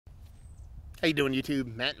How you doing,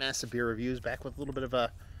 YouTube? Matt Massa Beer Reviews back with a little bit of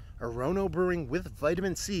a Orono brewing with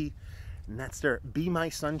vitamin C, and that's their Be My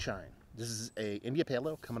Sunshine. This is a India Pale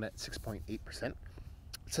Ale coming at 6.8%. It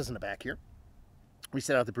says in the back here. We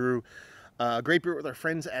set out to brew a great beer with our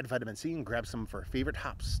friends at Vitamin C and grab some of our favorite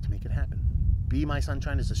hops to make it happen. Be My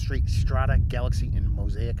Sunshine is a straight Strata, Galaxy, and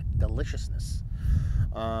Mosaic deliciousness.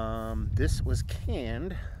 This was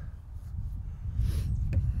canned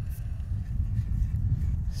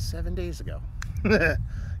 7 days ago.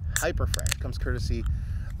 Hyper fresh. Comes courtesy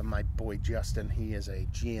of my boy Justin. He is a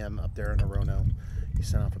GM up there in Orono. He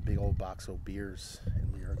sent off a big old box of beers,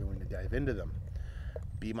 and we are going to dive into them.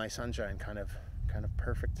 Be My Sunshine, kind of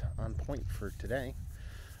perfect on point for today.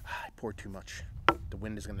 I poured too much. The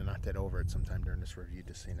wind is going to knock that over at some time during this review,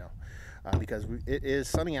 just so you know, because it is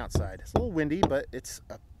sunny outside. It's a little windy, but it's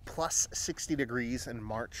a plus 60 degrees in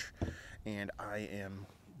March, and I am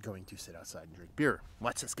going to sit outside and drink beer.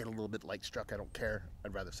 Watch this get a little bit light struck. I don't care.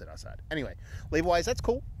 I'd rather sit outside. Anyway, label-wise, that's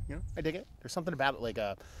cool. You know, I dig it. There's something about it, like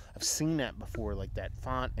I've seen that before, like that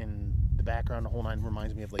font and the background, the whole nine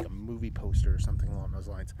reminds me of like a movie poster or something along those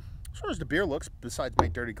lines. As far as the beer looks, besides my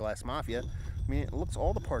Dirty Glass Mafia, I mean, it looks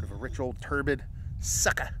all the part of a rich old turbid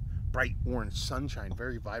sucker. Bright orange sunshine,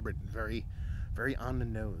 very vibrant, very, very on the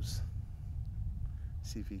nose.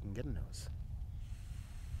 See if you can get a nose.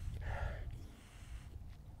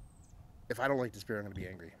 If I don't like this beer, I'm going to be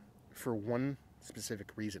angry. For one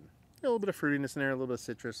specific reason. A little bit of fruitiness in there, a little bit of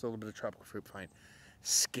citrus, a little bit of tropical fruit, fine.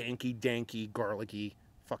 Skanky, danky, garlicky,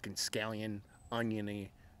 fucking scallion,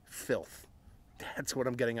 oniony filth. That's what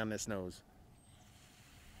I'm getting on this nose.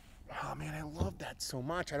 Oh man, I love that so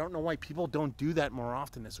much. I don't know why people don't do that more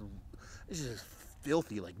often. This is just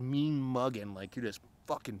filthy, like mean mugging, like you're just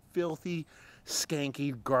fucking filthy,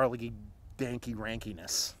 skanky, garlicky, danky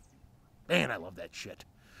rankiness. Man, I love that shit.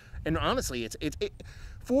 And honestly, it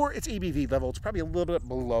for its ABV level, it's probably a little bit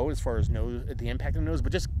below as far as nose, the impact of the nose,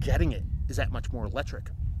 but just getting it is that much more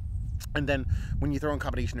electric. And then when you throw in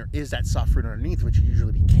combination, there is that soft fruit underneath, which would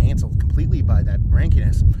usually be canceled completely by that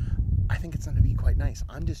rankiness. I think it's going to be quite nice.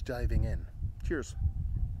 I'm just diving in. Cheers.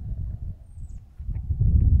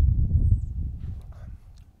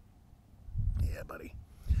 Yeah, buddy.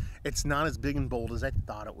 It's not as big and bold as I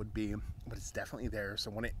thought it would be, but it's definitely there.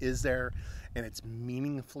 So when it is there and it's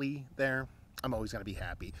meaningfully there, I'm always going to be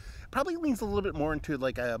happy. Probably leans a little bit more into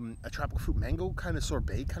like a tropical fruit mango kind of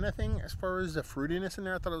sorbet kind of thing. As far as the fruitiness in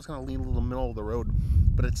there, I thought it was going to lean a little middle of the road,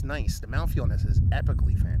 but it's nice. The mouthfeel in this is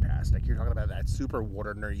epically fantastic. You're talking about that super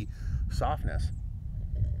water-nerdy softness.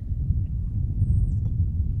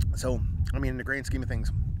 So, I mean, in the grand scheme of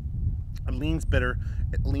things, it leans bitter.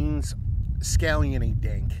 It leans scalliony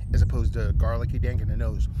dank as opposed to garlicky dank in the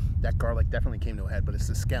nose. That garlic definitely came to a head, but it's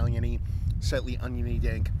the scalliony, slightly oniony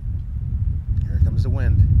dank. Here comes the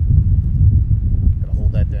wind. Gotta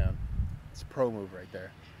hold that down. It's a pro move right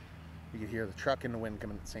there. You can hear the truck and the wind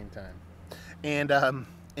coming at the same time. And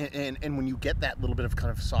when you get that little bit of kind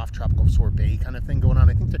of soft tropical sorbet kind of thing going on,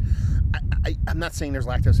 I think that I'm not saying there's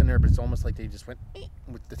lactose in there, but it's almost like they just went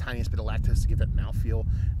with the tiniest bit of lactose to give that mouthfeel,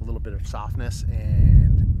 a little bit of softness.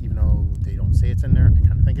 And even though they don't say it's in there, I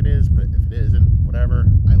kind of think it is, but if it isn't, whatever.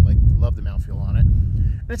 I love the mouthfeel on it.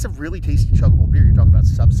 And it's a really tasty, chuggable beer. You're talking about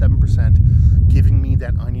sub 7%, giving me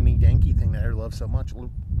that oniony, danky thing that I love so much,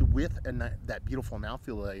 with that beautiful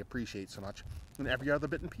mouthfeel that I appreciate so much. And every other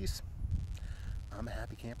bit and piece, I'm a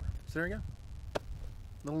happy camper. So there you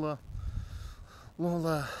go.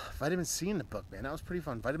 Little vitamin C in the book, man. That was pretty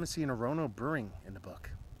fun. Vitamin C and Orono brewing in the book.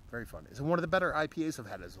 Very fun. Is it one of the better IPAs I've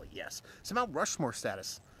had? As like, yes. It's Mount Rushmore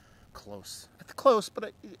status. Close. It's close,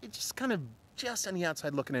 but it just kind of just on the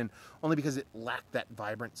outside looking in, only because it lacked that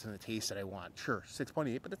vibrance and the taste that I want. Sure,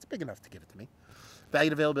 6.8, but it's big enough to give it to me.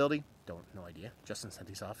 Valued availability? No idea. Justin sent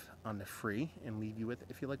these off on the free and leave you with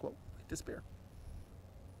if you like this beer.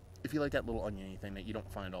 If you like that little oniony thing that you don't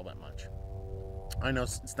find all that much. I know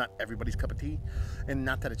it's not everybody's cup of tea, and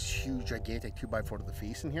not that it's huge, gigantic 2x4 to the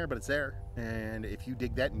face in here, but it's there. And if you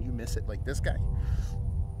dig that and you miss it like this guy,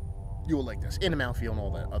 you will like this. And the mouthfeel and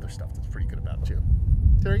all that other stuff that's pretty good about it too.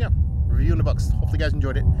 So there you go. Review in the books. Hopefully you guys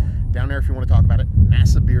enjoyed it. Down there if you want to talk about it.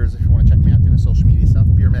 Massive Beers if you want to check me out doing the social media stuff.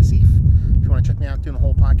 Beer Massif if you want to check me out doing the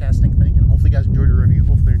whole podcasting thing. And hopefully you guys enjoyed the review.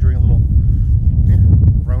 Hopefully you're enjoying a little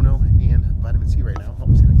Orono and vitamin C right now. Hope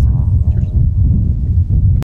to see you next time.